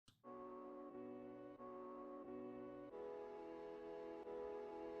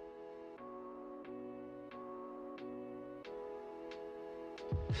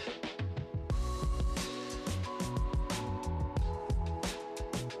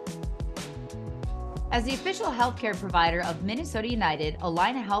As the official healthcare provider of Minnesota United,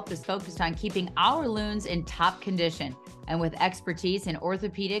 Allina Health is focused on keeping our loons in top condition. And with expertise in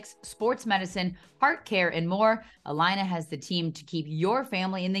orthopedics, sports medicine, heart care, and more, Allina has the team to keep your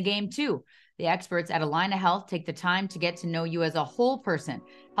family in the game too. The experts at Allina Health take the time to get to know you as a whole person,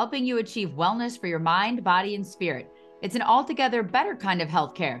 helping you achieve wellness for your mind, body, and spirit. It's an altogether better kind of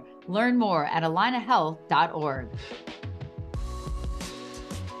healthcare. Learn more at allinahealth.org.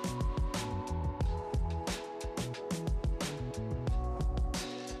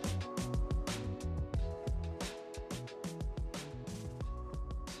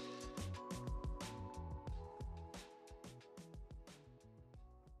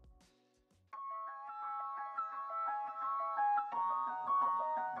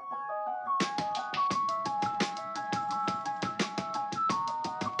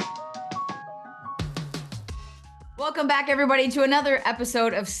 Welcome back, everybody, to another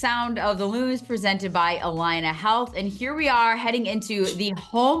episode of Sound of the Loons presented by Allina Health. And here we are heading into the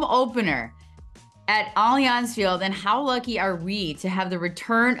home opener at Allianz Field. And how lucky are we to have the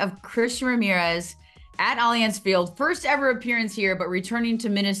return of Christian Ramirez at Allianz Field. First ever appearance here, but returning to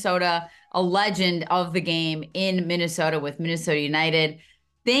Minnesota, a legend of the game in Minnesota with Minnesota United.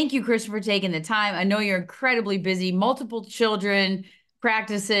 Thank you, Christian, for taking the time. I know you're incredibly busy, multiple children,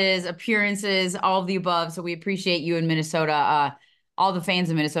 practices, appearances, all of the above. So we appreciate you in Minnesota. All the fans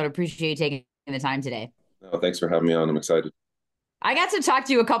in Minnesota appreciate you taking the time today. Oh, thanks for having me on. I'm excited. I got to talk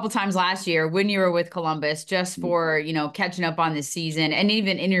to you a couple times last year when you were with Columbus, just for, catching up on this season and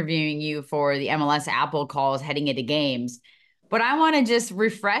even interviewing you for the MLS Apple calls heading into games. But I want to just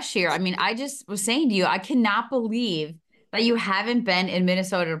refresh here. I mean, I just was saying to you, I cannot believe that you haven't been in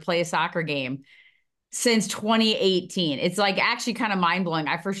Minnesota to play a soccer game since 2018. It's like actually kind of mind blowing.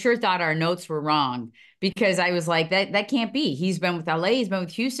 I for sure thought our notes were wrong because I was like, that can't be. He's been with LA, he's been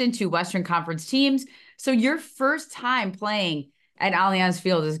with Houston, 2 Western Conference teams. So your first time playing at Allianz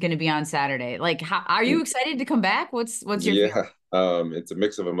Field is going to be on Saturday. Like, how are you excited to come back? What's your feeling? It's a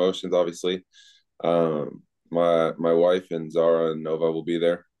mix of emotions, obviously. My wife and Zara and Nova will be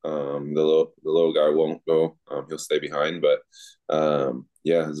there. The little guy won't go. He'll stay behind, but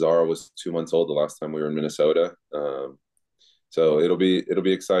Zara was 2 months old the last time we were in Minnesota. So it'll be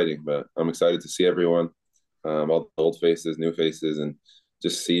exciting, but I'm excited to see everyone, all the old faces, new faces, and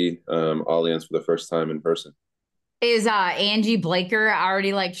just see Allianz for the first time in person. Is Angie Blaker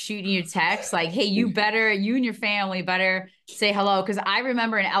already like shooting you texts like, hey, you and your family better say hello? Because I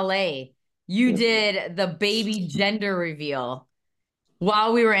remember in LA, you did the baby gender reveal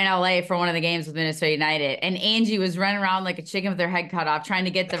while we were in LA for one of the games with Minnesota United. And Angie was running around like a chicken with her head cut off, trying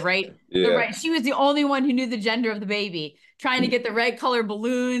to get the right. She was the only one who knew the gender of the baby, trying to get the right color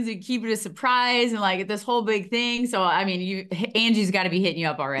balloons and keep it a surprise and like this whole big thing. So, I mean, Angie's got to be hitting you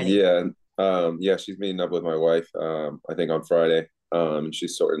up already. Yeah. She's meeting up with my wife, I think on Friday. And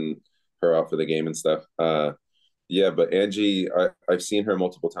she's sorting her out for the game and stuff. But Angie, I've seen her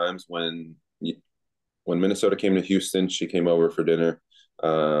multiple times when Minnesota came to Houston, she came over for dinner.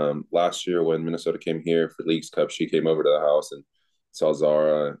 Last year when Minnesota came here for Leagues Cup, she came over to the house and saw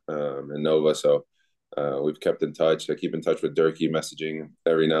Zara and Nova. So we've kept in touch. I keep in touch with Durkee, messaging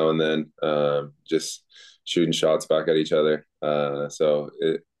every now and then, just shooting shots back at each other. So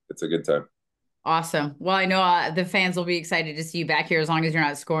it's a good time. Awesome. Well, I know the fans will be excited to see you back here as long as you're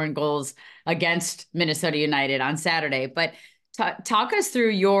not scoring goals against Minnesota United on Saturday. But talk us through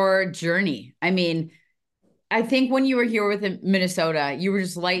your journey. I mean, I think when you were here with Minnesota, you were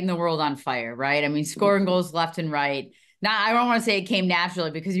just lighting the world on fire, right? I mean, scoring goals left and right. Now, I don't want to say it came naturally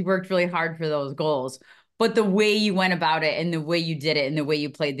because you worked really hard for those goals, but the way you went about it and the way you did it and the way you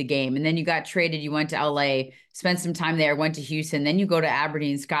played the game. And then you got traded, you went to LA, spent some time there, went to Houston, then you go to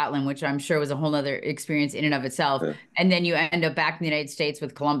Aberdeen, Scotland, which I'm sure was a whole nother experience in and of itself. Yeah. And then you end up back in the United States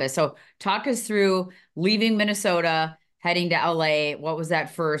with Columbus. So talk us through leaving Minnesota, heading to LA. What was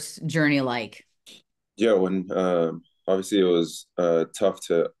that first journey like? Yeah, when obviously it was tough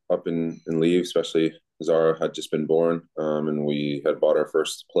to up and leave, especially Zara had just been born, and we had bought our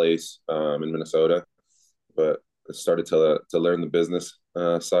first place in Minnesota. But I started to learn the business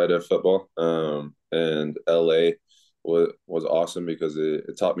side of football, and LA was awesome because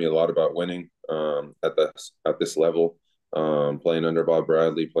it taught me a lot about winning at this level, playing under Bob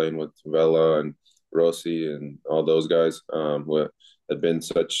Bradley, playing with Vela and Rossi and all those guys who had been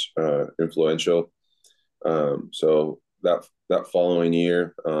such influential. So that following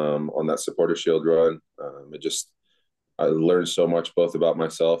year on that Supporter Shield run, I learned so much both about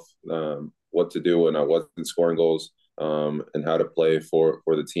myself, what to do when I wasn't scoring goals, and how to play for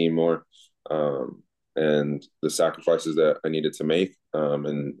the team more, and the sacrifices that I needed to make,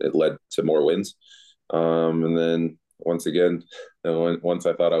 and it led to more wins. And then once again, once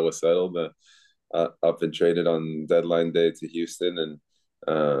I thought I was settled, up and traded on deadline day to Houston,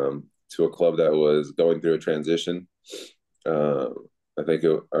 and to a club that was going through a transition. Uh, I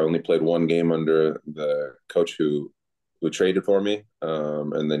only played one game under the coach who traded for me,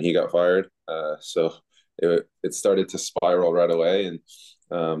 and then he got fired. So it started to spiral right away, and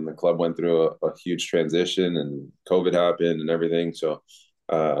the club went through a huge transition, and COVID happened and everything. So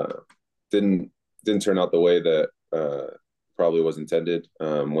uh, didn't didn't turn out the way that probably was intended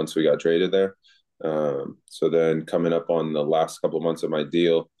once we got traded there. So then coming up on the last couple of months of my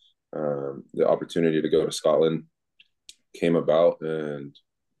deal, the opportunity to go to Scotland came about, and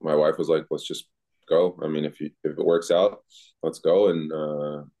my wife was like, "Let's just go. I mean, if it works out, let's go." And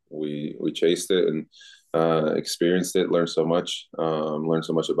we chased it and experienced it, learned so much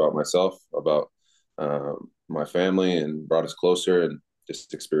about myself, about my family, and brought us closer, and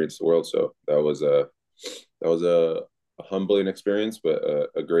just experienced the world. So that was a humbling experience, but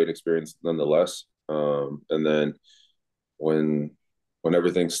a great experience nonetheless. And then when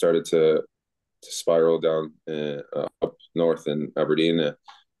everything started to spiral down up north in Aberdeen,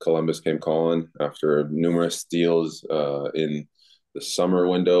 Columbus came calling after numerous deals in the summer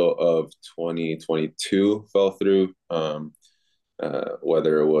window of 2022 fell through.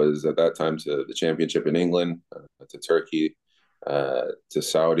 Whether it was at that time to the championship in England, to Turkey, to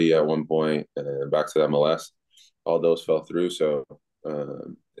Saudi at one point, and back to the MLS. All those fell through. So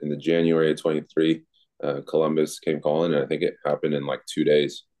in the January of 23, Columbus came calling, and I think it happened in like 2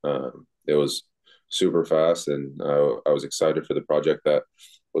 days. It was super fast, and I was excited for the project that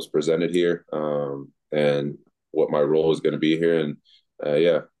was presented here, and what my role was going to be here. And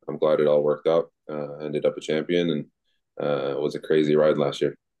yeah, I'm glad it all worked out. Ended up a champion, and it was a crazy ride last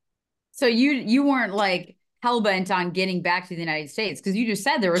year. So you weren't like hell bent on getting back to the United States because you just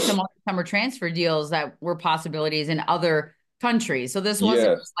said there were some other summer transfer deals that were possibilities in other countries. So this wasn't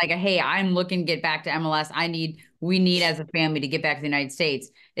Yeah, just like a hey, I'm looking to get back to MLS. We need as a family to get back to the United States.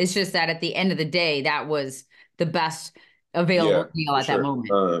 It's just that at the end of the day, that was the best yeah, available deal for at that sure.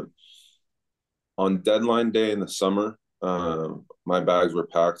 moment. On deadline day in the summer, my bags were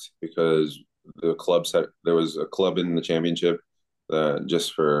packed because there was a club in the championship that,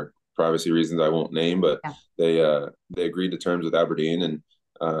 just for privacy reasons I won't name, but Yeah. they agreed to terms with Aberdeen, and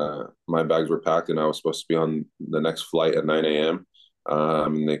my bags were packed, and I was supposed to be on the next flight at 9 a.m.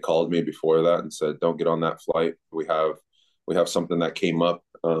 And they called me before that and said, "Don't get on that flight. We have something that came up,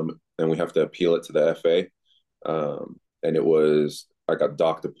 and we have to appeal it to the FA." And it was I got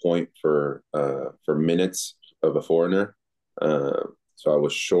docked a point for minutes of a foreigner. So I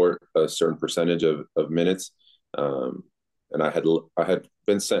was short a certain percentage of minutes, um, and I had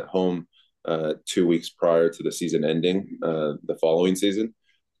been sent home 2 weeks prior to the season ending, the following season,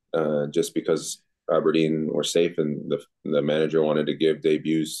 just because Aberdeen were safe, and the manager wanted to give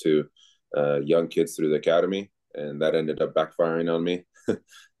debuts to young kids through the academy, and that ended up backfiring on me.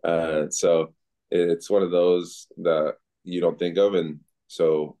 So it's one of those that you don't think of, and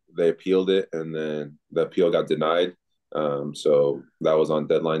so they appealed it, and then the appeal got denied. So that was on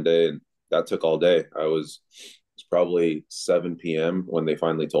deadline day, and that took all day. It's probably 7 p.m. when they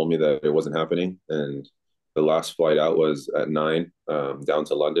finally told me that it wasn't happening, and the last flight out was at 9, down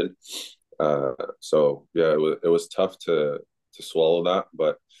to London. So yeah, it was tough to swallow that,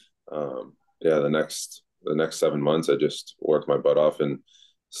 but yeah, the next 7 months, I just worked my butt off and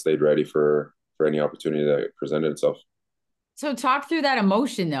stayed ready for any opportunity that presented itself. So talk through that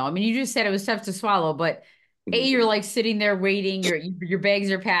emotion though. I mean, you just said it was tough to swallow, but A, Mhm. you're like sitting there waiting, your bags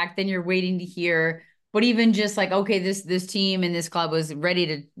are packed, then you're waiting to hear. But even just like, okay, this team and this club was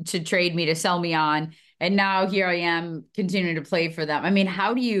ready to trade me, to sell me on, and now here I am continuing to play for them. I mean,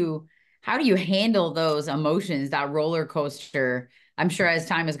 how do you handle those emotions, that roller coaster? I'm sure as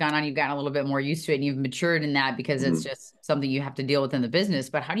time has gone on, you've gotten a little bit more used to it and you've matured in that because it's Mhm. just something you have to deal with in the business.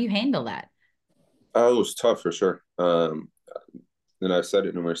 But how do you handle that? It was tough for sure. And I've said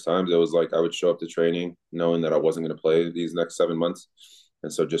it numerous times. It was like I would show up to training knowing that I wasn't going to play these next 7 months,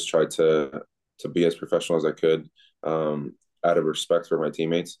 and so just tried to be as professional as I could, out of respect for my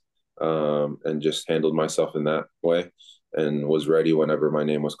teammates, and just handled myself in that way, and was ready whenever my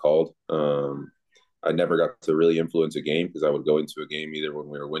name was called. I never got to really influence a game because I would go into a game either when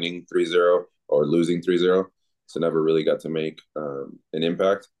we were winning 3-0 or losing 3-0. So never really got to make an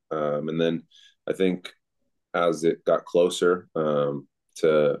impact. And then I think as it got closer,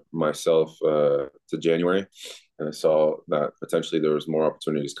 to myself, to January, and I saw that potentially there was more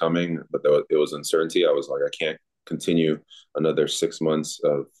opportunities coming, but it was uncertainty. I was like, continue another 6 months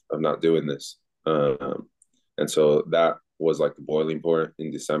of not doing this. And so that was like the boiling point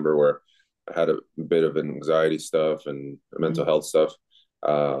in December, where I had a bit of anxiety stuff and mental health stuff,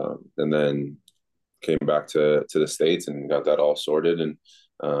 and then came back to the States and got that all sorted, and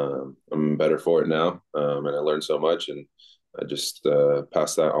I'm better for it now, and I learned so much, and I just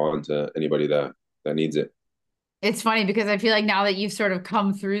pass that on to anybody that needs it. It's funny because I feel like now that you've sort of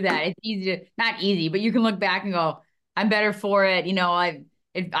come through that, it's easy to, not easy, but you can look back and go, I'm better for it.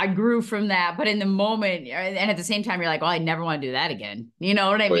 I grew from that. But in the moment, and at the same time, you're like, well, I never want to do that again. You know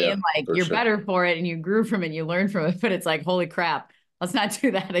what I Oh yeah, mean? Like for you're sure. better for it and you grew from it, you learned from it. But it's like, holy crap, let's not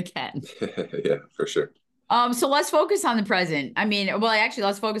do that again. Yeah, for sure. So let's focus on the present. I mean, well, actually,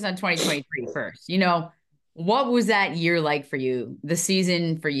 let's focus on 2023 first. What was that year like for you? The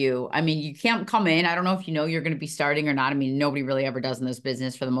season for you? I mean, you can't come in. I don't know if you know you're going to be starting or not. I mean, nobody really ever does in this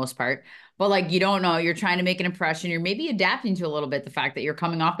business for the most part. But like, you don't know. You're trying to make an impression. You're maybe adapting to a little bit the fact that you're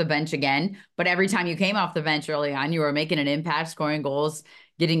coming off the bench again. But every time you came off the bench early on, you were making an impact, scoring goals,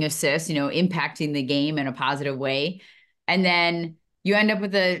 getting assists, impacting the game in a positive way. And then you end up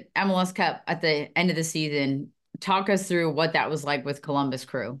with the MLS Cup at the end of the season. Talk us through what that was like with Columbus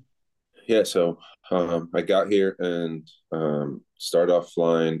Crew. Yeah, so I got here and started off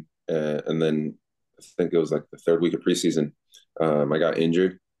flying, and then I think it was like the third week of preseason. I got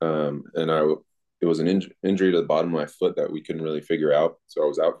injured, and it was an injury to the bottom of my foot that we couldn't really figure out. So I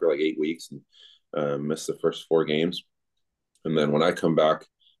was out for like 8 weeks and missed the first 4 games. And then when I come back,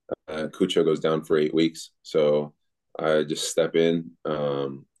 Cucho goes down for 8 weeks. So I just step in,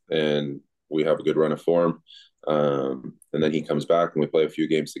 and we have a good run of form. And then he comes back and we play a few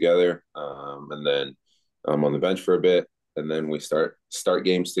games together. And then I'm on the bench for a bit. And then we start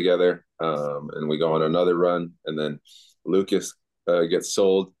games together. And we go on another run. And then Lucas gets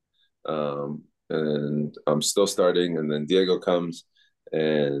sold. And I'm still starting. And then Diego comes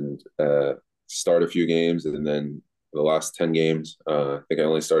and start a few games. And then the last 10 games, I think I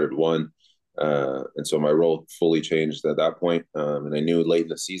only started one. And so my role fully changed at that point. And I knew late in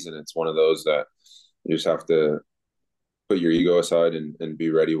the season, it's one of those that you just have to put your ego aside and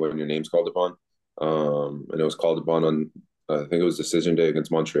be ready when your name's called upon. And it was called upon on, I think it was decision day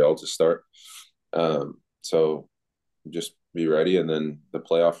against Montreal to start. So just be ready. And then the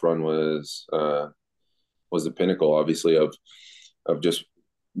playoff run was the pinnacle, obviously, of just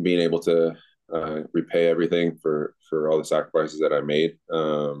being able to repay everything for all the sacrifices that I made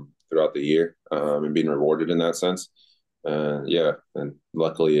throughout the year, and being rewarded in that sense. Yeah, and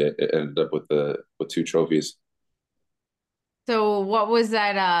luckily it ended up with 2 trophies. So what was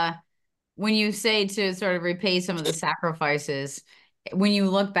that when you say to sort of repay some of the sacrifices, when you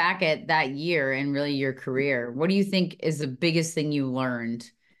look back at that year and really your career, what do you think is the biggest thing you learned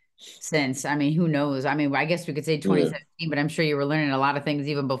since? I mean, who knows? I mean, I guess we could say Yeah, 2017, but I'm sure you were learning a lot of things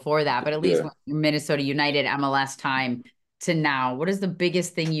even before that. But at least yeah. when Minnesota United MLS time to now, what is the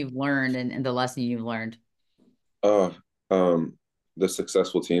biggest thing you've learned and the lesson you've learned? Uh, um, the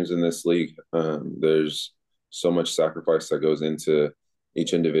successful teams in this league, there's so much sacrifice that goes into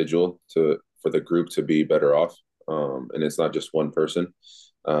each individual to for the group to be better off. And it's not just one person.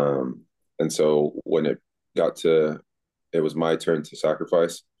 Um, and so when it was my turn to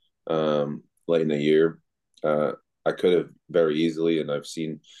sacrifice late in the year. I could have very easily, and I've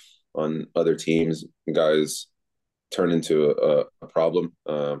seen on other teams, guys turn into a problem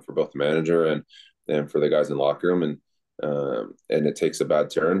for both the manager and for the guys in the locker room, and it takes a bad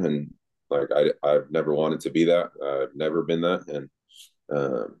turn. And like I've never wanted to be that. I've never been that, and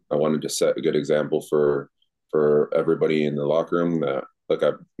I wanted to set a good example for everybody in the locker room. That look,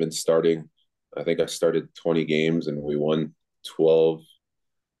 I've been starting. I think I started 20 games and we won 12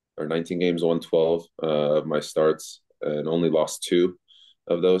 or 19 games, won 12 of my starts and only lost 2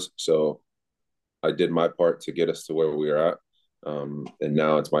 of those. So I did my part to get us to where we are at. And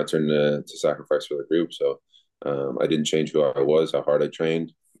now it's my turn to sacrifice for the group. So I didn't change who I was, how hard I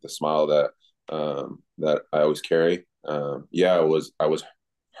trained, the smile that I always carry. Yeah, I was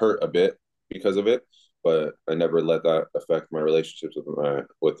hurt a bit because of it, but I never let that affect my relationships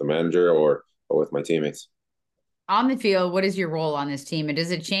with the manager or with my teammates. On the field, what is your role on this team? And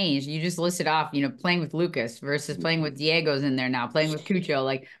does it change? You just listed off, playing with Lucas versus playing with Diego's in there now, playing with Cucho,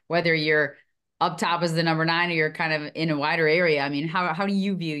 like whether you're up top as the number 9 or you're kind of in a wider area. I mean, how do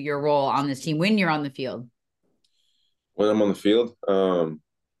you view your role on this team when you're on the field? When I'm on the field,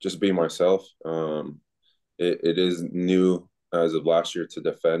 just be myself. It is new as of last year to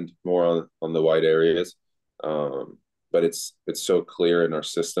defend more on the wide areas. But it's so clear in our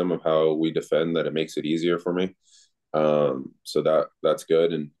system of how we defend that it makes it easier for me. So that's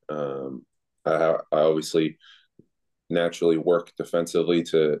good. And I obviously naturally work defensively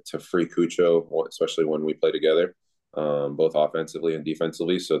to free Cucho, especially when we play together, both offensively and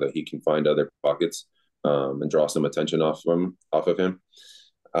defensively, so that he can find other pockets and draw some attention off of him.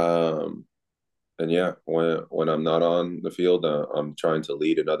 Um, and yeah, when I'm not on the field, I'm trying to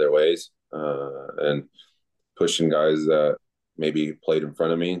lead in other ways and pushing guys that maybe played in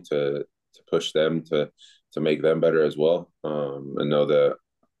front of me to push them to make them better as well. And know that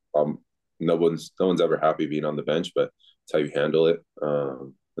um, no one's ever happy being on the bench, but it's how you handle it.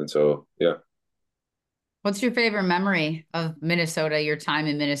 And so yeah. What's your favorite memory of Minnesota, your time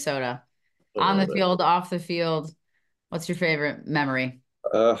in Minnesota? On Oh the man. field, off the field. What's your favorite memory?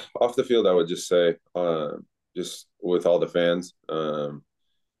 Off the field, I would just say, just with all the fans, uh,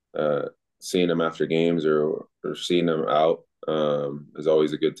 seeing them after games or seeing them out is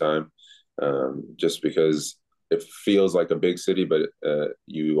always a good time. Just because it feels like a big city, but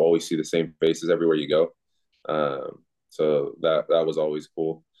you always see the same faces everywhere you go. So that was always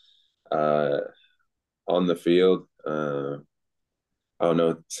cool. Uh, on the field, I don't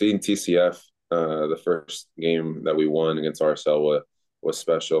know, seeing TCF the first game that we won against RSL was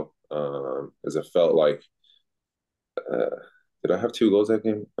special because it felt like uh, did I have 2 goals that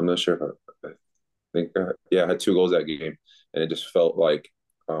game? I'm not sure if I think yeah, I had 2 goals that game, and it just felt like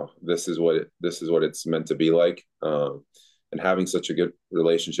oh, this is what it's meant to be like. And having such a good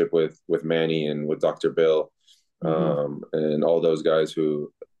relationship with Manny and with Dr. Bill Mhm. and all those guys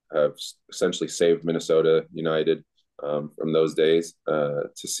who have essentially saved Minnesota United from those days. To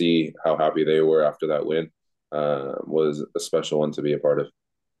see how happy they were after that win was a special one to be a part of.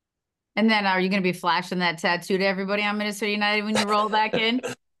 And then are you going to be flashing that tattoo to everybody on Minnesota United when you roll back in?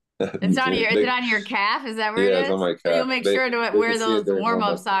 It's on your, is it They, on your calf? Is that where yeah, it it's on is? my So you'll calf. make They sure to they can wear see it those during warm warm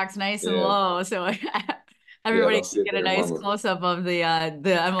up up. socks nice and Yeah, low. So yeah, everybody they'll can see it get a during nice warm up. close up of the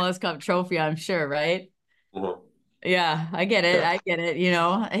MLS Cup trophy, I'm sure, right? Uh-huh. Yeah, I get it. Yeah, I get it.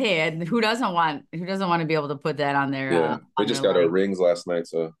 Hey, and who doesn't want to be able to put that yeah. We on their just got our leg? rings last night,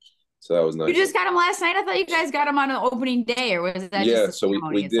 so that was You nice. just got them last night. I thought you guys got them on an opening day, or was that just Yeah, the so we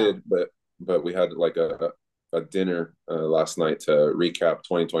ceremony itself? did, but we had like a dinner last night to recap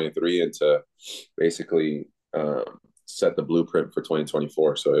 2023 and to basically set the blueprint for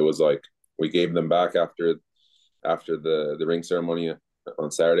 2024. So it was like we gave them back after the ring ceremony on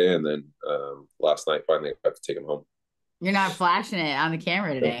Saturday, and then last night finally got to take them home. You're not flashing it on the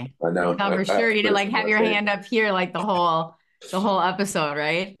camera Yeah, today. I I know. thought for I have sure to you put did it like have somewhere your safe. hand up here like the whole episode,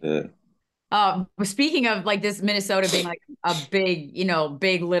 right? Yeah. But speaking of like this Minnesota being like a big,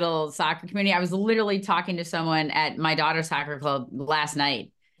 big little soccer community, I was literally talking to someone at my daughter's soccer club last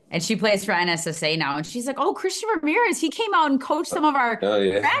night, and she plays for NSSA now, and she's like, "Oh, Christian Ramirez, he came out and coached some of our Oh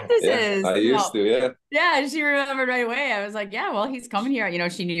yeah, yeah. practices." I used to. Yeah. Yeah, and she remembered right away. I was like, "Yeah, well, he's coming here."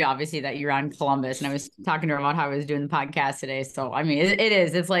 She knew obviously that you're on Columbus, and I was talking to her about how I was doing the podcast today. So, I mean, it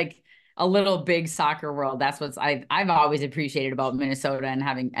is. It's like a little big soccer world. That's what I've always appreciated about Minnesota and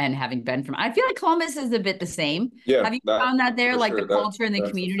having been from. I feel like Columbus is a bit the same. Yeah, Have you that found that there, for like the sure. culture and the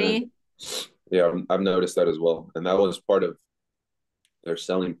That's the same. community? Yeah, I've noticed that as well, and that was part of their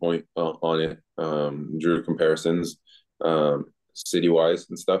selling point on it. Drew comparisons, city wise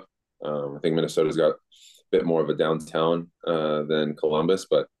and stuff. I think Minnesota's got a bit more of a downtown than Columbus,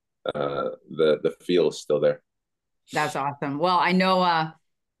 but the feel is still there. That's awesome. Well, I know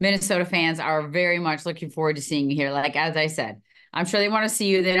Minnesota fans are very much looking forward to seeing you here. Like as I said, I'm sure they want to see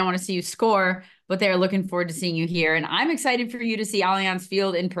you. They don't want to see you score, but they're looking forward to seeing you here. And I'm excited for you to see Allianz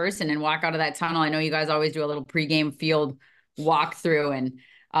Field in person and walk out of that tunnel. I know you guys always do a little pregame field walkthrough. And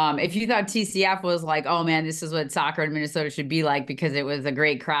if you thought TCF was like, oh man, this is what soccer in Minnesota should be like because it was a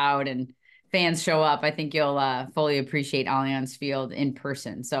great crowd and fans show up, I think you'll fully appreciate Allianz Field in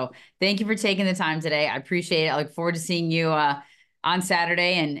person. So thank you for taking the time today. I appreciate it. I look forward to seeing you on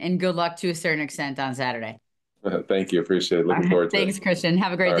Saturday and good luck to a certain extent on Saturday. Thank you. Appreciate it. All Looking right. forward to it. Thanks, Christian.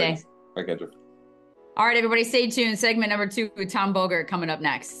 Have a All great right. day. Bye, Kendra. All right, everybody, stay tuned. Segment number 2 with Tom Bogert coming up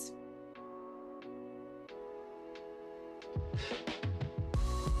next.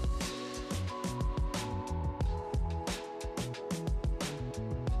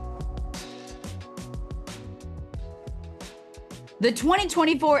 The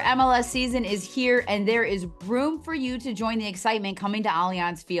 2024 MLS season is here, and there is room for you to join the excitement coming to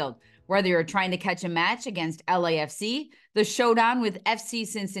Allianz Field. Whether you're trying to catch a match against LAFC, the showdown with FC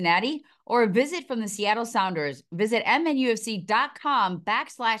Cincinnati, or a visit from the Seattle Sounders, visit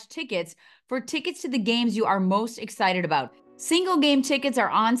mnufc.com/tickets for tickets to the games you are most excited about. Single game tickets are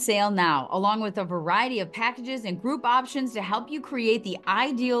on sale now, along with a variety of packages and group options to help you create the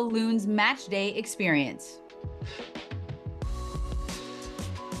ideal Loons match day experience.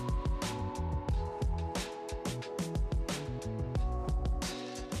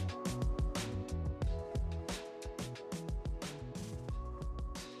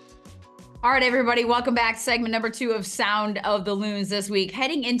 All right, everybody, welcome back. Segment number 2 of Sound of the Loons this week,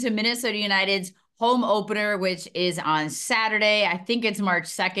 heading into Minnesota United's home opener, which is on Saturday. I think it's March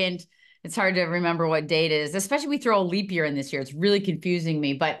 2nd. It's hard to remember what date it is, especially we throw a leap year in this year. It's really confusing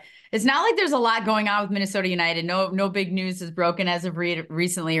me, but it's not like there's a lot going on with Minnesota United. No big news is broken as of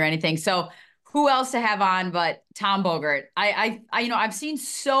recently or anything. So who else to have on but Tom Bogert? I've seen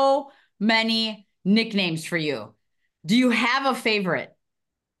so many nicknames for you. Do you have a favorite?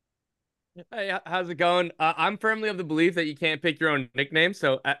 Hey, how's it going? I'm firmly of the belief that you can't pick your own nickname.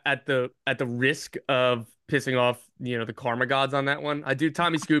 So at the risk of pissing off, the karma gods on that one, I do.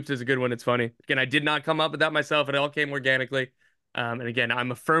 Tommy Scoops is a good one. It's funny. Again, I did not come up with that myself. It all came organically. And again,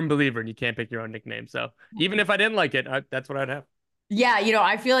 I'm a firm believer in you can't pick your own nickname. So even if I didn't like it, that's what I'd have. Yeah,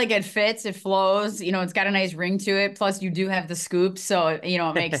 I feel like it fits, it flows, it's got a nice ring to it. Plus you do have the scoops, so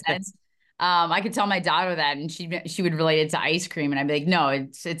it makes sense. I could tell my daughter that and she would relate it to ice cream and I'd be like, "No,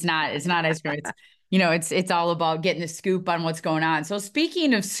 it's not ice cream. It's all about getting the scoop on what's going on." So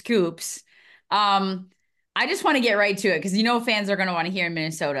speaking of scoops, I just want to get right to it because fans are going to want to hear in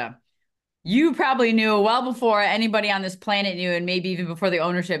Minnesota. You probably knew well before anybody on this planet knew, and maybe even before the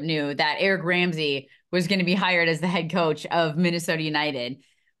ownership knew, that Eric Ramsay was going to be hired as the head coach of Minnesota United.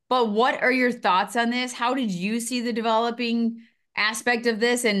 But what are your thoughts on this? How did you see the developing aspect of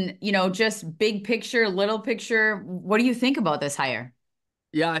this? And, just big picture, little picture, what do you think about this hire?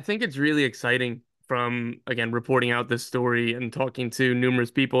 Yeah, I think it's really exciting from, again, reporting out this story and talking to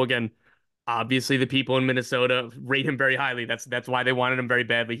numerous people. Again, obviously the people in Minnesota rate him very highly. That's why they wanted him very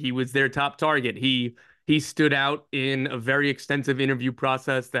badly. He was their top target. He stood out in a very extensive interview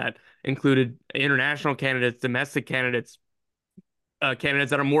process that included international candidates, domestic candidates,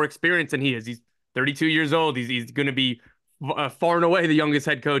 candidates that are more experienced than he is. He's 32 years old. He's going to be far and away the youngest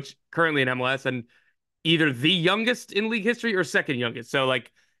head coach currently in MLS, and either the youngest in league history or second youngest. So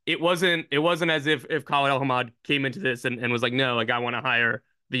like it wasn't as if Khalid Al-Hamad came into this and was like, no, like I want to hire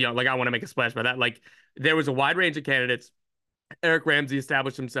the young, like I want to make a splash by that. Like there was a wide range of candidates. Eric Ramsay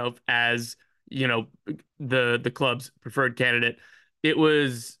established himself as, the club's preferred candidate. It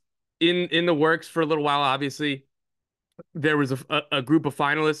was in the works for a little while, obviously. There was a group of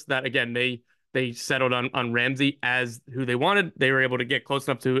finalists that again they settled on Ramsay as who they wanted. They were able to get close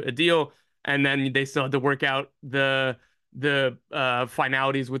enough to a deal, and then they still had to work out the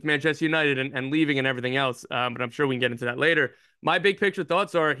finalities with Manchester United and leaving and everything else. But I'm sure we can get into that later. My big picture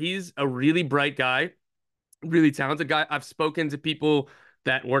thoughts are he's a really bright guy, really talented guy. I've spoken to people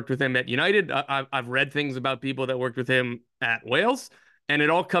that worked with him at United. I've read things about people that worked with him at Wales. And it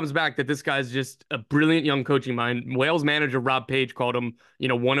all comes back that this guy's just a brilliant young coaching mind. Wales manager Rob Page called him,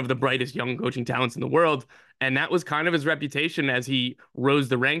 one of the brightest young coaching talents in the world. And that was kind of his reputation as he rose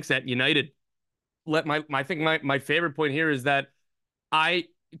the ranks at United. My favorite point here is that I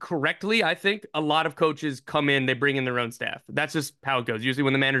I think a lot of coaches come in, they bring in their own staff. That's just how it goes. Usually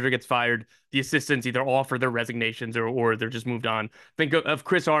when the manager gets fired, the assistants either offer their resignations or they're just moved on. Think of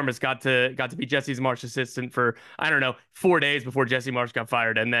Chris Armas got to be Jesse Marsh's assistant for, I don't know, 4 days before Jesse Marsh got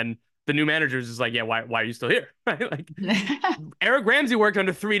fired. And then the new manager is just like, yeah, why are you still here? Right? Like Eric Ramsay worked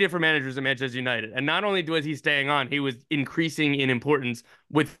under three different managers at Manchester United. And not only was he staying on, he was increasing in importance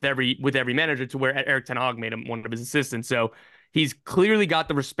with every manager to where Eric Ten Hag made him one of his assistants. So he's clearly got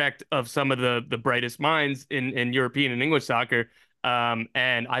the respect of some of the brightest minds in European and English soccer. And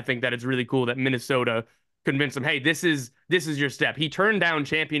I think that it's really cool that Minnesota convinced him, hey, this is your step. He turned down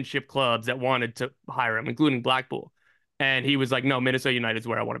championship clubs that wanted to hire him, including Blackpool. And he was like, no, Minnesota United is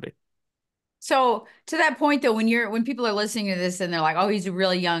where I want to be. So to that point though, when people are listening to this and they're like, "Oh, he's a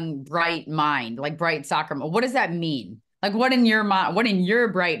really young, bright mind, like bright soccer," what does that mean? Like, what in your mind, what in your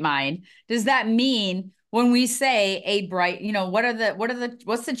bright mind does that mean when we say a bright? What's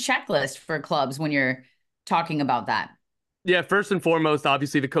the checklist for clubs when you're talking about that? Yeah, first and foremost,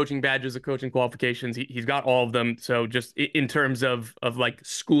 obviously the coaching badges, the coaching qualifications, he's got all of them. So just in terms of like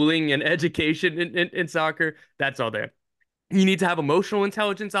schooling and education in soccer, that's all there. You need to have emotional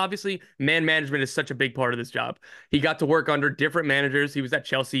intelligence, obviously. Man management is such a big part of this job. He got to work under different managers. He was at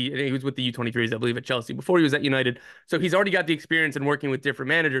Chelsea. He was with the U23s, I believe, at Chelsea before he was at United. So he's already got the experience in working with different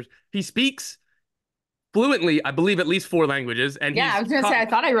managers. He speaks fluently, I believe, at least four languages. And Yeah, I was gonna say I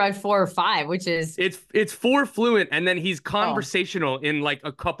thought I read 4 or 5, which is it's four fluent, and then he's oh, conversational in like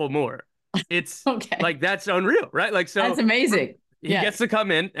a couple more. It's okay. like that's unreal, right? Like That's so amazing. he Yeah. gets to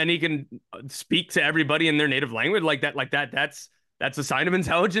come in and he can speak to everybody in their native language like that. That's a sign of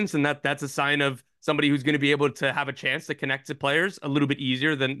intelligence, and that's a sign of somebody who's going to be able to have a chance to connect to players a little bit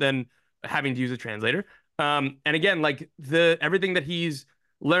easier than having to use a translator. And again, like the everything that he's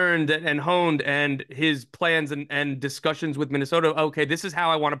learned and honed and his plans and discussions with Minnesota. Okay, this is how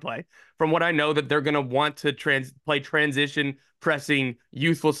I want to play. From what I know, that they're going to want to play transition, pressing,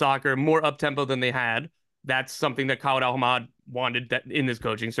 youthful soccer, more up tempo than they had. That's something that Khalid Al-Hamad wanted that in this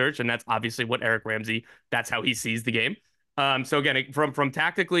coaching search, and that's obviously what Eric Ramsay. That's how he sees the game. So again, from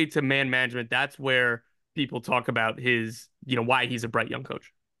tactically to man management, that's where people talk about his, why he's a bright young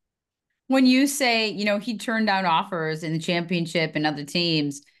coach. When you say, he turned down offers in the championship and other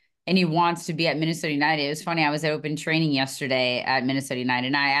teams, and he wants to be at Minnesota United. It was funny. I was at open training yesterday at Minnesota United,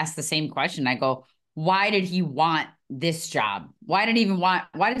 and I asked the same question. I go, why did he want this job? Why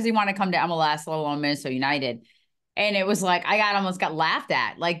does he want to come to MLS, let alone Minnesota United? And it was like, almost got laughed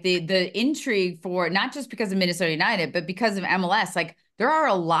at. Like the intrigue for, not just because of Minnesota United, but because of MLS. Like, there are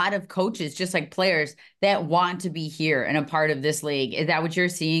a lot of coaches, just like players, that want to be here and a part of this league. Is that what you're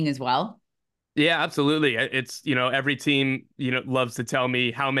seeing as well? Yeah, absolutely. It's, every team, loves to tell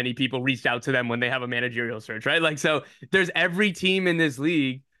me how many people reached out to them when they have a managerial search, right? Like, so there's every team in this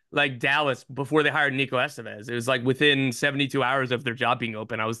league, like Dallas, before they hired Nico Estevez. It was like within 72 hours of their job being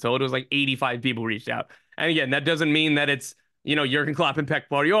open, I was told it was like 85 people reached out. And again, that doesn't mean that it's, Jurgen Klopp and Pep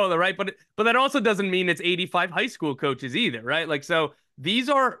Guardiola, right? But that also doesn't mean it's 85 high school coaches either, right? Like, so these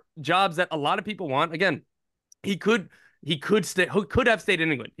are jobs that a lot of people want. Again, he could could have stayed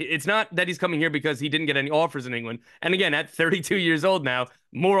in England. It's not that he's coming here because he didn't get any offers in England. And again, at 32 years old now,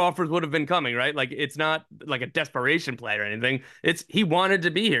 more offers would have been coming, right? Like, it's not like a desperation play or anything. It's he wanted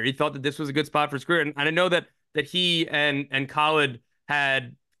to be here. He thought that this was a good spot for his career. And I know that he and Khalid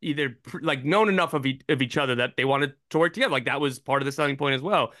had either like known enough of each other that they wanted to work together. Like, that was part of the selling point as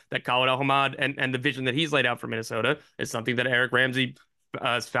well. That Khalid Al-Hamad and the vision that he's laid out for Minnesota is something that Eric Ramsay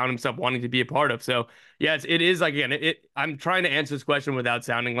found himself wanting to be a part of. So yes, it is like, again, I'm trying to answer this question without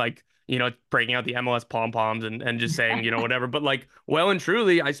sounding like, breaking out the MLS pom poms and just saying, whatever. But like, well and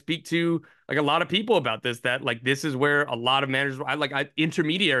truly, I speak to like a lot of people about this, that like, this is where a lot of managers,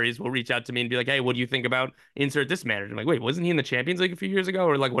 intermediaries will reach out to me and be like, hey, what do you think about insert this manager? I'm like, wait, wasn't he in the Champions League a few years ago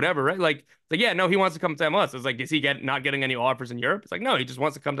or like whatever, right? Like, yeah, no, he wants to come to MLS. It's like, is he not getting any offers in Europe? It's like, no, he just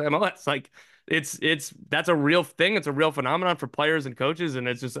wants to come to MLS. Like, that's a real thing. It's a real phenomenon for players and coaches, and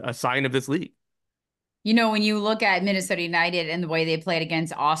it's just a sign of this league. When you look at Minnesota United and the way they played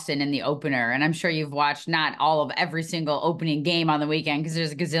against Austin in the opener, and I'm sure you've watched not all of every single opening game on the weekend because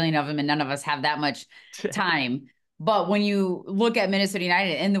there's a gazillion of them and none of us have that much time. But when you look at Minnesota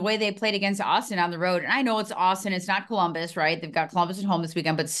United and the way they played against Austin on the road, and I know it's Austin, it's not Columbus, right? They've got Columbus at home this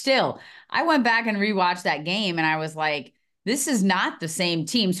weekend, but still, I went back and rewatched that game and I was like, this is not the same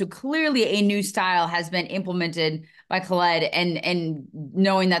team. So clearly a new style has been implemented by Khaled and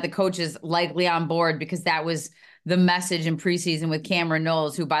knowing that the coach is likely on board because that was the message in preseason with Cameron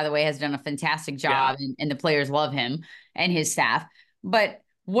Knowles, who, by the way, has done a fantastic job and the players love him and his staff. But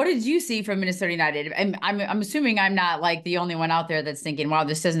what did you see from Minnesota United? I'm assuming I'm not like the only one out there that's thinking, wow,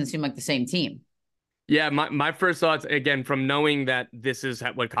 this doesn't seem like the same team. Yeah, my first thoughts, again, from knowing that this is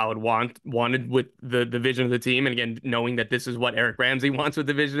what Khaled wanted with the vision of the team, and again, knowing that this is what Eric Ramsay wants with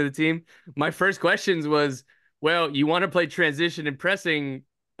the vision of the team, my first questions was, well, you want to play transition and pressing,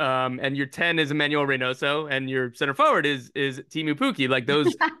 and your 10 is Emmanuel Reynoso, and your center forward is Timu Puki. Like,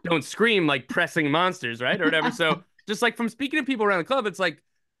 those don't scream like pressing monsters, right? Or whatever. So just like from speaking to people around the club, it's like,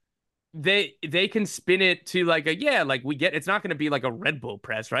 they can spin it to like like we get, it's not going to be like a Red Bull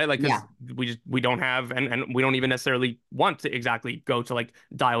press, right? Like, because we don't have and we don't even necessarily want to exactly go to like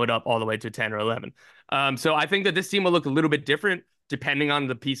dial it up all the way to 10 or 11. So I think that this team will look a little bit different depending on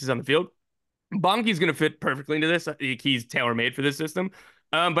the pieces on the field. Bonki's going to fit perfectly into this. He's tailor-made for this system.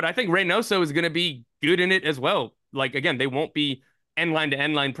 But I think Reynoso is going to be good in it as well. Like, again, they won't be end line to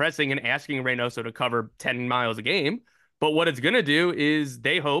end line pressing and asking Reynoso to cover 10 miles a game. But what it's going to do is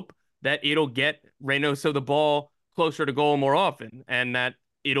they hope that it'll get Reynoso the ball closer to goal more often, and that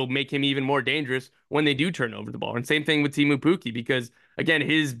it'll make him even more dangerous when they do turn over the ball. And same thing with Timu Puki, because again,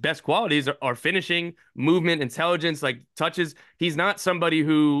 his best qualities are finishing, movement, intelligence, like touches. He's not somebody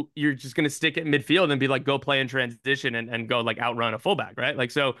who you're just going to stick at midfield and be like, go play in transition and go like outrun a fullback, right? Like,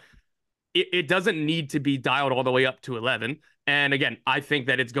 so it doesn't need to be dialed all the way up to 11. And again, I think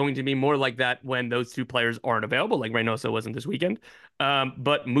that it's going to be more like that when those two players aren't available, like Reynoso wasn't this weekend.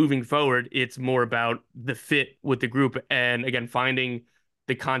 But moving forward, it's more about the fit with the group. And again, finding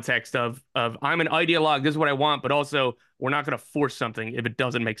the context of I'm an ideologue, this is what I want, but also we're not going to force something if it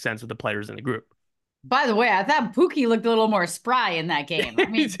doesn't make sense with the players in the group. By the way, I thought Pookie looked a little more spry in that game. I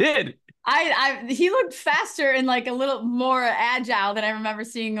mean, he did. He looked faster and like a little more agile than I remember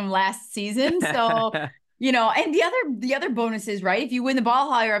seeing him last season. So And the other bonuses, right? If you win the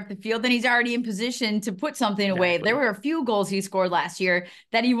ball higher up the field, then he's already in position to put something away. There Exactly. were a few goals he scored last year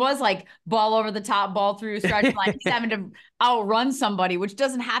that he was like ball over the top, ball through stretch line. He's having to outrun somebody, which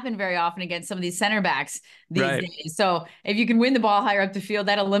doesn't happen very often against some of these center backs these Right. days. So if you can win the ball higher up the field,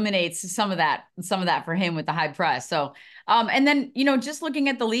 that eliminates some of that for him with the high press. So and then just looking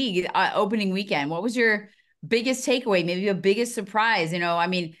at the league opening weekend, what was your biggest takeaway? Maybe a biggest surprise? I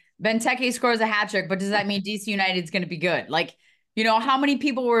mean, Benteke scores a hat trick, but does that mean DC United's going to be good? Like, how many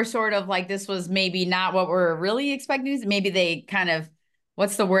people were sort of like this was maybe not what we're really expecting? Maybe they kind of,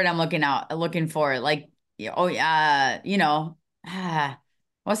 what's the word I'm looking for? Like, oh yeah,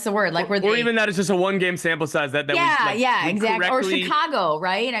 what's the word? Like where Or they, even that is just a 1 game sample size that was yeah, like yeah, we exactly. Or correctly. Chicago,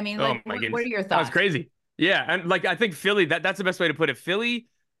 right? I mean, Oh like, my what goodness. are your That was thoughts? crazy. Yeah. And like I think Philly, that's the best way to put it. Philly,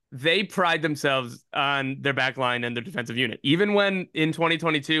 they pride themselves on their back line and their defensive unit. Even when in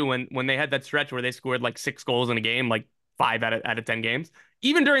 2022, when they had that stretch where they scored like 6 goals in a game, like 5 out of 10 games.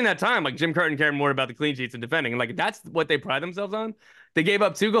 Even during that time, like Jim Curtin cared more about the clean sheets and defending. And like that's what they pride themselves on. They gave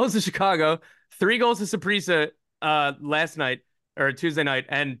up 2 goals to Chicago, 3 goals to Saprissa last night or Tuesday night,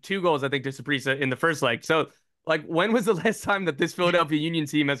 and 2 goals, I think, to Saprissa in the first leg. So like, when was the last time that this Philadelphia Union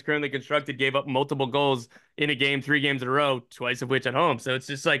team, as currently constructed, gave up multiple goals in a game, 3 games in a row, twice of which at home? So it's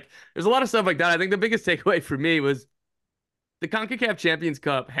just like there's a lot of stuff like that. I think the biggest takeaway for me was the CONCACAF Champions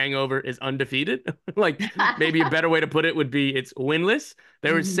Cup hangover is undefeated. Like maybe a better way to put it would be it's winless.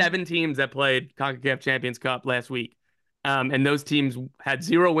 There were Mhm. 7 teams that played CONCACAF Champions Cup last week, and those teams had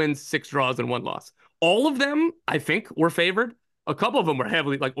 0 wins, 6 draws, and 1 loss. All of them, I think, were favored. A couple of them were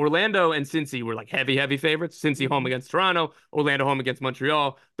heavily, like Orlando and Cincy were like heavy favorites. Cincy home Mhm. against Toronto, Orlando home against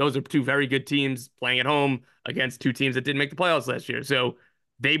Montreal. Those are 2 very good teams playing at home against 2 teams that didn't make the playoffs last year. So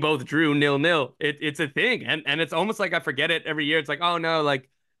they both drew 0-0. It's a thing, and it's almost like I forget it every year. It's like, oh no, like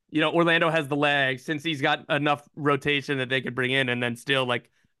Orlando has the legs since he's got enough rotation that they could bring in, and then still like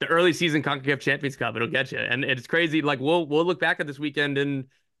the early season CONCACAF Champions Cup, it'll get you, and it's crazy. Like we'll look back at this weekend in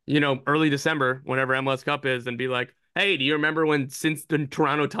early December, whenever MLS Cup is, and be like, hey, do you remember since the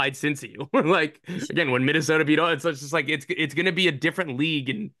Toronto tied Cincy? Or like again when Minnesota beat all? It's just like it's gonna be a different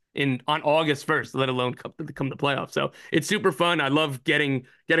league in on August 1st, let alone come the playoffs. So it's super fun. I love getting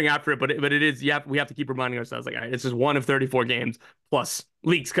after it, but it is we have to keep reminding ourselves like, all right, this is one of 34 games plus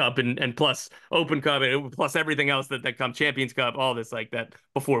Leagues Cup and plus Open Cup and plus everything else that comes Champions Cup, all this like that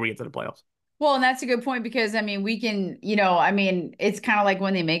before we get to the playoffs. Well, and that's a good point because I mean, we can, I mean, it's kind of like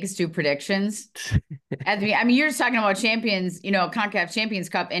when they make us do predictions. I mean, you're just talking about champions, CONCACAF Champions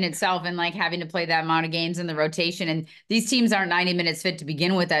Cup in itself and like having to play that amount of games in the rotation. And these teams aren't 90 minutes fit to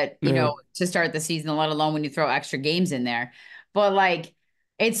begin with that, No. to start the season, let alone when you throw extra games in there. But like,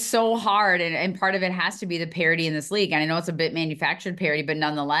 it's so hard. And part of it has to be the parity in this league. And I know it's a bit manufactured parity, but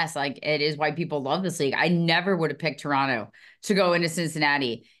nonetheless, like it is why people love this league. I never would have picked Toronto to go into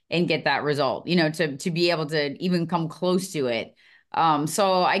Cincinnati and get that result, to be able to even come close to it.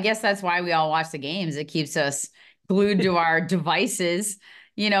 So I guess that's why we all watch the games. It keeps us glued to our devices,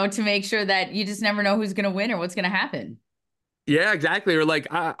 to make sure that you just never know who's going to win or what's going to happen. Yeah, exactly. Or like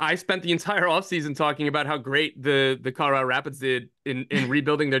I spent the entire offseason talking about how great the Colorado Rapids did in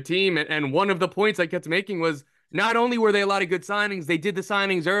rebuilding their team. And one of the points I kept making was not only were they a lot of good signings, they did the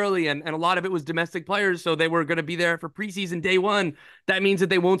signings early and a lot of it was domestic players. So they were going to be there for preseason day one. That means that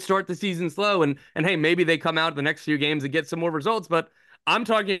they won't start the season slow. And hey, maybe they come out the next few games and get some more results. But I'm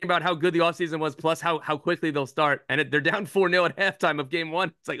talking about how good the offseason was, plus how quickly they'll start. And they're down 4-0 at halftime of game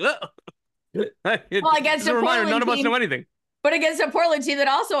one. It's like, ugh. Well, It's against just a a reminder, none Portland of us know team, anything. but against a Portland team that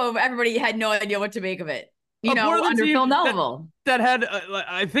also everybody had no idea what to make of it, A Portland under Phil team Neville. that had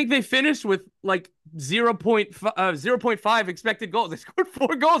I think they finished with like 0.5 expected goals. They scored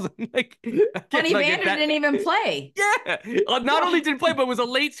 4 goals. Like again, Honey like Vander that. didn't even play. Yeah, not only didn't play, but was a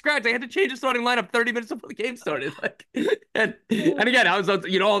late scratch. They had to change the starting lineup 30 minutes before the game started. Like, and again, I was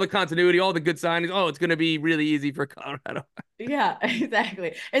all the continuity, all the good signings. Oh, it's going to be really easy for Colorado. Yeah,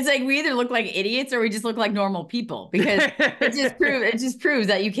 exactly. It's like we either look like idiots or we just look like normal people because it just proves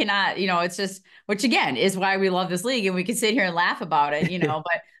that you cannot, it's just which again is why we love this league and we can sit here and laugh about it,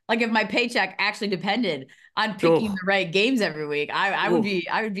 but like if my paycheck actually depended on picking Oh, the right games every week, I would oh, be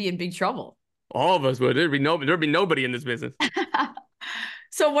I would be in big trouble. all of us would. There'd be nobody in this business.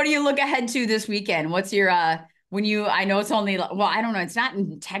 So what do you look ahead to this weekend? What's your when you I know it's only well, I don't know, it's not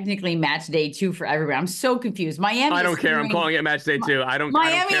technically match day 2 for everybody. I'm so confused. I Miami is don't care. I'm screwing calling it match day two. I don't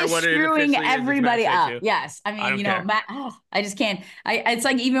Miami care is what it screwing officially is. It's match everybody day up. two. Yes. I I mean, don't care. I just can't. It's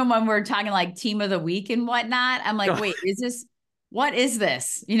like even when we're talking like team of the week and whatnot, I'm like, wait, what is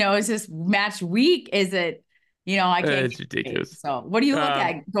this? Is this match week? Is it, I can't It's get it. ridiculous. So what do you look Um,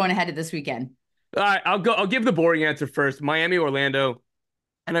 at going ahead to this weekend? All right, I'll give the boring answer first. Miami, Orlando.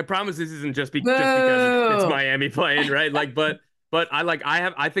 And I promise this isn't just because it's Boo. Miami playing, right? But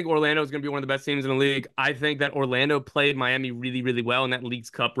I think Orlando is going to be one of the best teams in the league. I think that Orlando played Miami really really well in that League's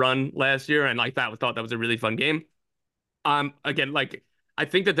Cup run last year, and I thought that was a really fun game. Again, like I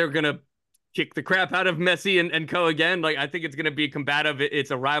think that they're gonna kick the crap out of Messi and co again. Like I think it's gonna be combative.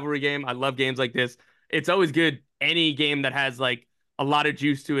 It's a rivalry game. I love games like this. It's always good any game that has like a lot of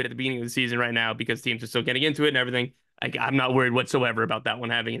juice to it at the beginning of the season right now because teams are still getting into it and everything. I'm not worried whatsoever about that one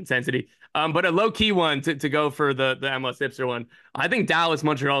having intensity. But a low key one to go for the MLS hipster one. I think Dallas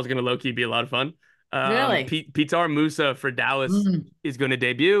Montreal is gonna low key be a lot of fun. Really? Pitar Musa for Dallas Mm. is going to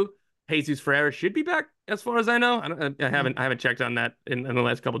debut. Jesus Ferreira should be back, as far as I know. I haven't checked on that in the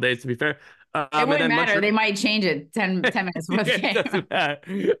last couple of days, to be fair. It And wouldn't then matter. Montreal, They might change it 10 minutes before the yeah, it game. doesn't matter.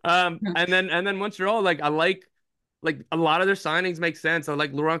 And then Montreal, like I like a lot of their signings make sense. I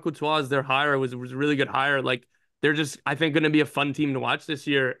like Laurent Courtois, their hire was a really good hire. Like they're just I think going to be a fun team to watch this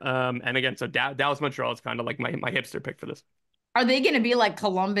year. And again, so Dallas Montreal is kind of like my hipster pick for this. Are they going to be like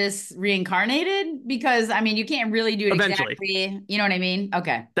Columbus reincarnated? Because I mean, you can't really do it Eventually. exactly. You know what I mean?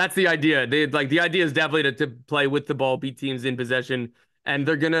 Okay. That's the idea. The idea is definitely to play with the ball, beat teams in possession, and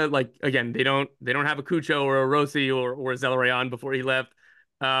they're gonna like again they don't have a Cucho or a Rossi or a Zelarayan before he left.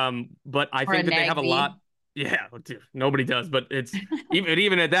 But I Or a think that they have a lot. Nagsy. Yeah, dude, nobody does, but it's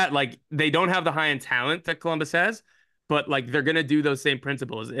even at that like they don't have the high end talent that Columbus has, but like they're gonna do those same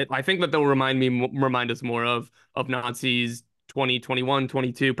principles. I think that they'll remind us more of Nancy's 2021,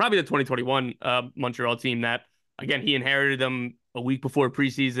 22, probably the 2021 Montreal team that again, he inherited them a week before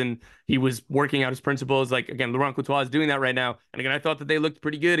preseason. He was working out his principles. Like, again, Laurent Courtois is doing that right now. And again, I thought that they looked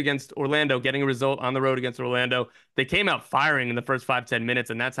pretty good against Orlando, getting a result on the road against Orlando. They came out firing in the first 5-10 minutes,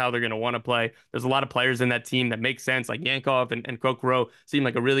 and that's how they're going to want to play. There's a lot of players in that team that make sense, like Yankov and Kokoro seem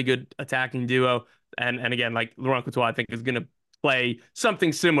like a really good attacking duo. And again, like Laurent Courtois, I think is going to play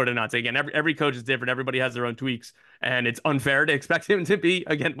something similar to Nate. Again, every coach is different. Everybody has their own tweaks, and it's unfair to expect him to be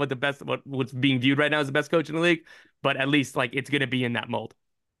again what's being viewed right now as the best coach in the league. But at least like it's going to be in that mold.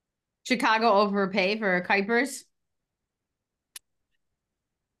 Chicago overpay for Kuipers.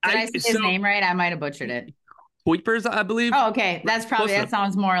 Did I I say his so name right? I might have butchered it. Kuipers, I believe, Oh, okay. That's probably, close that enough.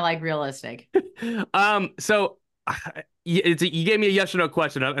 sounds more like realistic. So you gave me a yes or no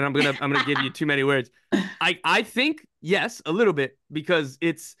question, and I'm gonna give you too many words. I think yes, a little bit because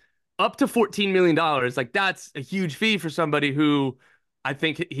it's up to $14 million. Like that's a huge fee for somebody who I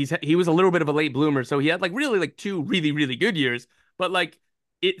think he was a little bit of a late bloomer, so he had like really like two really really good years, but like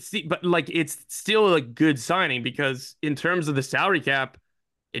it's still a good signing because in terms of the salary cap,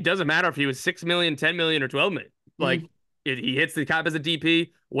 it doesn't matter if he was 6 million, 10 million, or 12 million. Mm. Like he hits the cap as a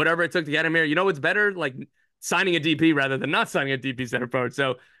DP, whatever it took to get him here. You know what's better? Like signing a DP rather than not signing a DP center forward.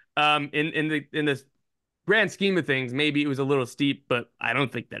 So in this grand scheme of things, maybe it was a little steep, but I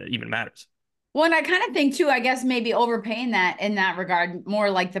don't think that it even matters. Well, and I kind of think too, I guess maybe overpaying that in that regard, more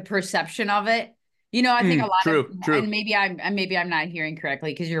like the perception of it. I think a lot of, True, and true. maybe I'm not hearing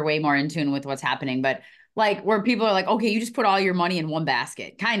correctly because you're way more in tune with what's happening, but like where people are like, okay, you just put all your money in one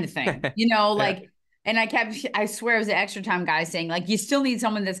basket, kind of thing. Yeah, And I swear it was the extra time guy saying like, you still need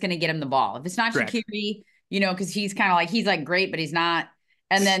someone that's going to get him the ball. If it's not correct. Shaqiri, because he's kind of like he's like great, but he's not.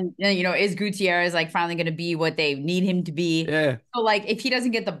 And then is Gutierrez like finally going to be what they need him to be? Yeah. So like if he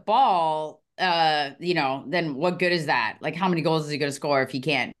doesn't get the ball, then what good is that? Like how many goals is he going to score if he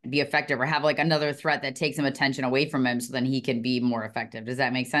can't be effective or have like another threat that takes him attention away from him so then he can be more effective? Does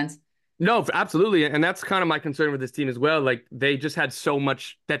that make sense? No, absolutely. And that's kind of my concern with this team as well. Like they just had so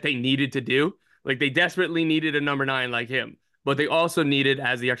much that they needed to do. Like they desperately needed a number nine like him, but they also needed,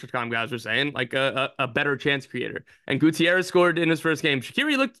 as the extra time guys were saying, like a better chance creator. And Gutierrez scored in his first game.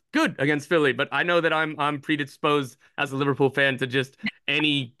 Shaqiri looked good against Philly, but I know that I'm predisposed as a Liverpool fan to just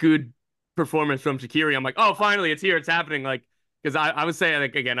any good performance from Shaqiri. I'm like, oh, finally, it's here, it's happening. Like because I was saying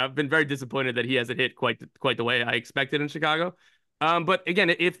like again, I've been very disappointed that he hasn't hit quite the way I expected in Chicago. But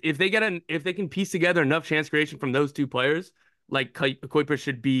again, if they can piece together enough chance creation from those two players, like Kuiper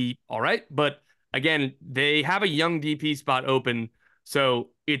should be all right. But again, they have a young DP spot open,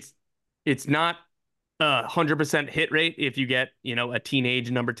 so it's not 100% hit rate if you get a teenage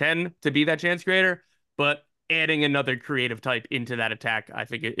number 10 to be that chance creator. But adding another creative type into that attack, I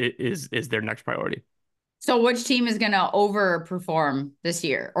think it is their next priority. So which team is going to overperform this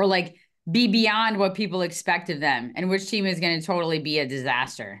year or like be beyond what people expect of them? And which team is going to totally be a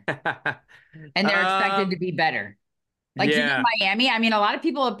disaster and they're expected to um, be better? Like, do you think yeah, Miami? I mean, a lot of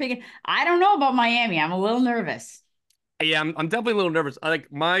people are picking. I don't know about Miami. I'm a little nervous. yeah, I'm definitely a little nervous.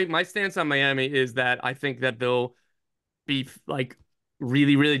 Like my stance on Miami is that I think that they'll be like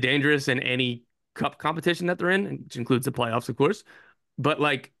really, really dangerous in any cup competition that they're in, which includes the playoffs, of course. But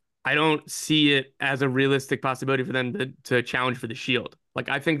like, I don't see it as a realistic possibility for them to challenge for the Shield. Like,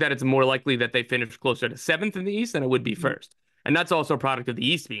 I think that it's more likely that they finish closer to seventh in the East than it would be first. And that's also a product of the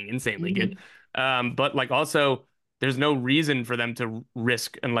East being insanely Mm-hmm. good. But like, also, there's no reason for them to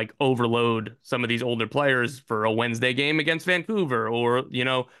risk and like overload some of these older players for a Wednesday game against Vancouver, or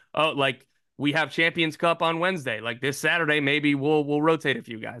oh, like we have Champions Cup on Wednesday. Like this Saturday, maybe we'll rotate a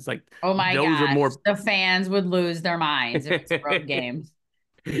few guys. Like Oh my those are gosh, more. the fans would lose their minds if it's a road game.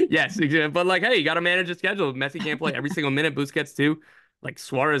 Yes, exactly. But like, hey, you got to manage a schedule. Messi can't play every single minute. Busquets too. Like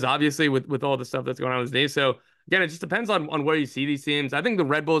Suarez, obviously, with all the stuff that's going on these days. So again, it just depends on where you see these teams. I think the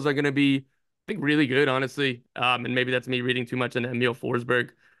Red Bulls are going to be, I think, really good, honestly. And maybe that's me reading too much into Emil Forsberg.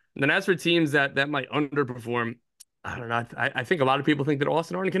 And then as for teams that might underperform, I don't know. I think a lot of people think that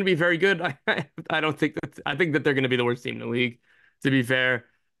Austin aren't going to be very good. I don't think that. I think that they're going to be the worst team in the league, to be fair.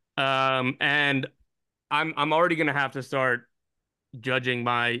 And I'm already going to have to start judging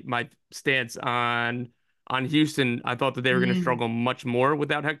my stance on Houston. I thought that they were going to Mm. struggle much more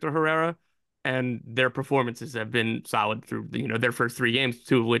without Hector Herrera, and their performances have been solid through their first three games,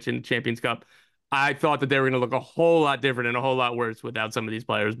 two of which in Champions Cup. I thought that they were going to look a whole lot different and a whole lot worse without some of these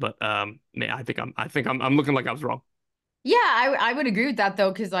players, but man, I think I'm looking like I was wrong. Yeah, I would agree with that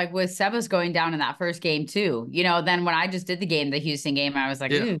though, because like with Sebas going down in that first game too, then when I just did the game, the Houston game, I was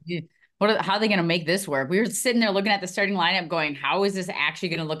like, Yeah. ooh, how are they going to make this work? We were sitting there looking at the starting lineup, going, how is this actually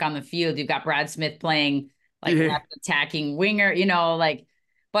going to look on the field? You've got Brad Smith playing like Yeah. left attacking winger, like.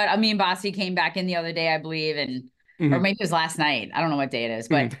 But I mean, Bossy came back in the other day, I believe, and or Mhm. maybe it was last night. I don't know what day it is,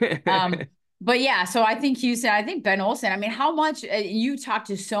 but Mhm. but yeah, so I think Houston, I think Ben Olsen. I mean, how much you talk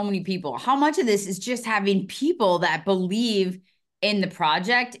to so many people, how much of this is just having people that believe in the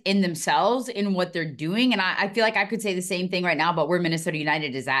project, in themselves, in what they're doing? And I feel like I could say the same thing right now, but where Minnesota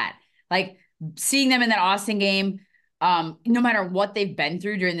United is at. Like seeing them in that Austin game, no matter what they've been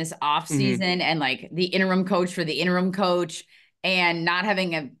through during this off season and like the interim coach for the interim coach and not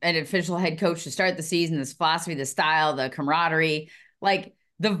having an official head coach to start the season, this philosophy, the style, the camaraderie, like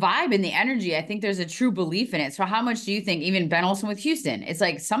the vibe and the energy, I think there's a true belief in it. So how much do you think even Ben Olsen with Houston? It's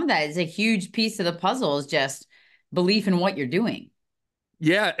like some of that is a huge piece of the puzzle is just belief in what you're doing.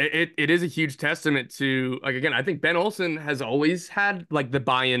 Yeah, it is a huge testament to, like, again, I think Ben Olsen has always had like the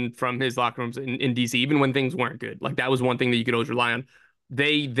buy-in from his locker rooms in DC, even when things weren't good. Like that was one thing that you could always rely on.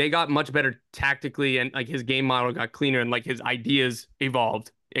 They got much better tactically, and like his game model got cleaner, and like his ideas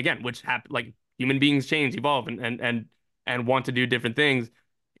evolved again, which happened. Like human beings change, evolve, and want to do different things.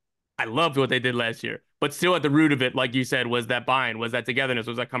 I loved what they did last year, but still at the root of it, like you said, was that buy-in, was that togetherness,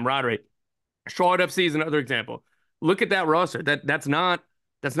 was that camaraderie. Charlotte FC is another example. Look at that roster. That's not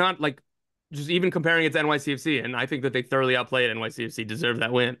like, just even comparing it to NYCFC, and I think that they thoroughly outplayed NYCFC, deserve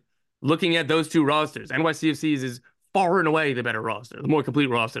that win. Looking at those two rosters, NYCFC's is far and away the better roster, the more complete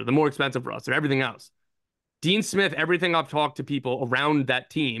roster, the more expensive roster, everything else. Dean Smith, everything I've talked to people around that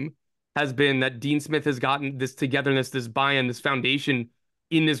team has been that Dean Smith has gotten this togetherness, this buy-in, this foundation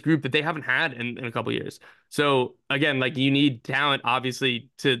in this group that they haven't had in a couple of years. So again, like you need talent, obviously,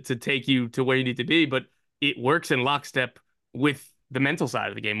 to take you to where you need to be, but it works in lockstep with the mental side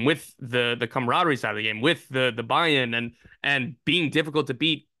of the game, with the camaraderie side of the game, with the buy-in and being difficult to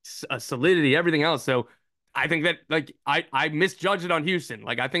beat, solidity, everything else. So I think that like I misjudged it on Houston.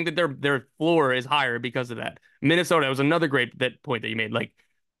 Like I think that their floor is higher because of that. Minnesota was another great that point that you made. Like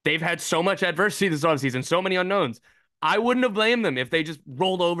they've had so much adversity this offseason, so many unknowns. I wouldn't have blamed them if they just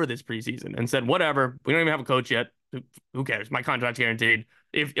rolled over this preseason and said, whatever, we don't even have a coach yet. Who cares? My contract's guaranteed.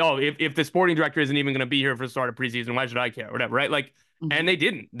 If the sporting director isn't even going to be here for the start of preseason, why should I care? Whatever, right? Like, and Mhm. they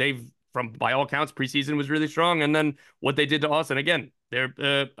didn't. They've from by all accounts, preseason was really strong. And then what they did to Austin again, they're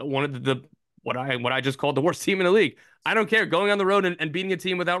one of the what I just called the worst team in the league. I don't care going on the road and beating a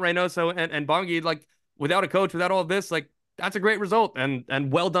team without Reynoso and Bongi, like without a coach, without all of this, like that's a great result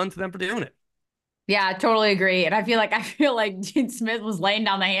and well done to them for doing it. Yeah, I totally agree. And I feel like Gene Smith was laying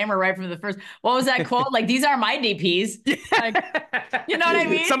down the hammer right from the first. What was that quote? Like, these are my DPs. Like, you know what I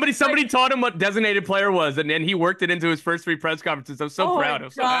mean? Like, Somebody taught him what designated player was, and he worked it into his first three press conferences. I'm so oh proud. my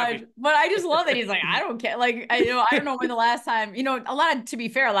I'm so gosh. happy. But I just love that he's like, I don't care. Like, I don't know when the last time, to be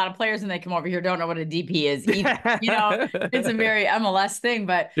fair, a lot of players when they come over here don't know what a DP is either. It's a very MLS thing,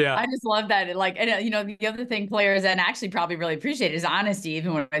 but Yeah. I just love that. Like, and the other thing players and actually probably really appreciate is honesty,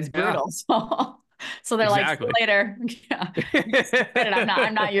 even when it's Yeah. brutal. So So they're like, see you Exactly. later. Yeah.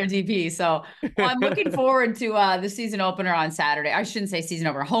 I'm not your DP. So well, I'm looking forward to the season opener on Saturday. I shouldn't say season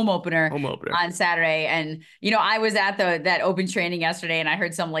opener, home opener Home opener. on Saturday. And I was at that open training yesterday, and I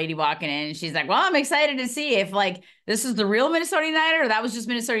heard some lady walking in, and she's like, "Well, I'm excited to see if like this is the real Minnesota United, or that was just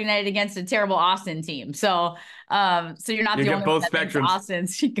Minnesota United against a terrible Austin team." So so you're not You the get only one both that thinks spectrums.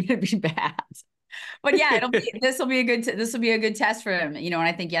 Austin's gonna be bad. But yeah, this will be a good test for him. And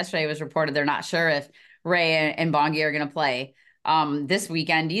I think yesterday it was reported they're not sure if Ray and Bongi are going to play this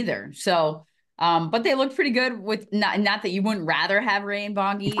weekend either. So, but they look pretty good with not that you wouldn't rather have Ray and Of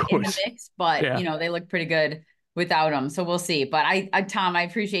Bongi in the course. mix, but Yeah. they look pretty good without them. So we'll see. But Tom, I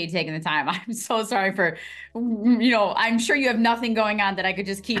appreciate you taking the time. I'm so sorry for, I'm sure you have nothing going on that I could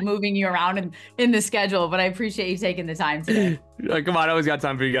just keep moving you around in the schedule, but I appreciate you taking the time today. Come on, I always got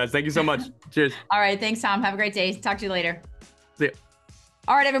time for you guys. Thank you so much. Cheers. All right. Thanks, Tom. Have a great day. Talk to you later. See ya.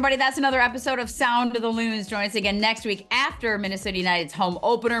 All right, everybody, that's another episode of Sound of the Loons. Join us again next week after Minnesota United's home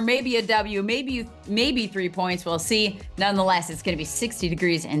opener. Maybe a W, maybe 3 points. We'll see. Nonetheless, it's going to be 60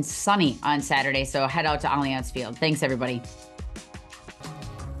 degrees and sunny on Saturday, so head out to Allianz Field. Thanks, everybody.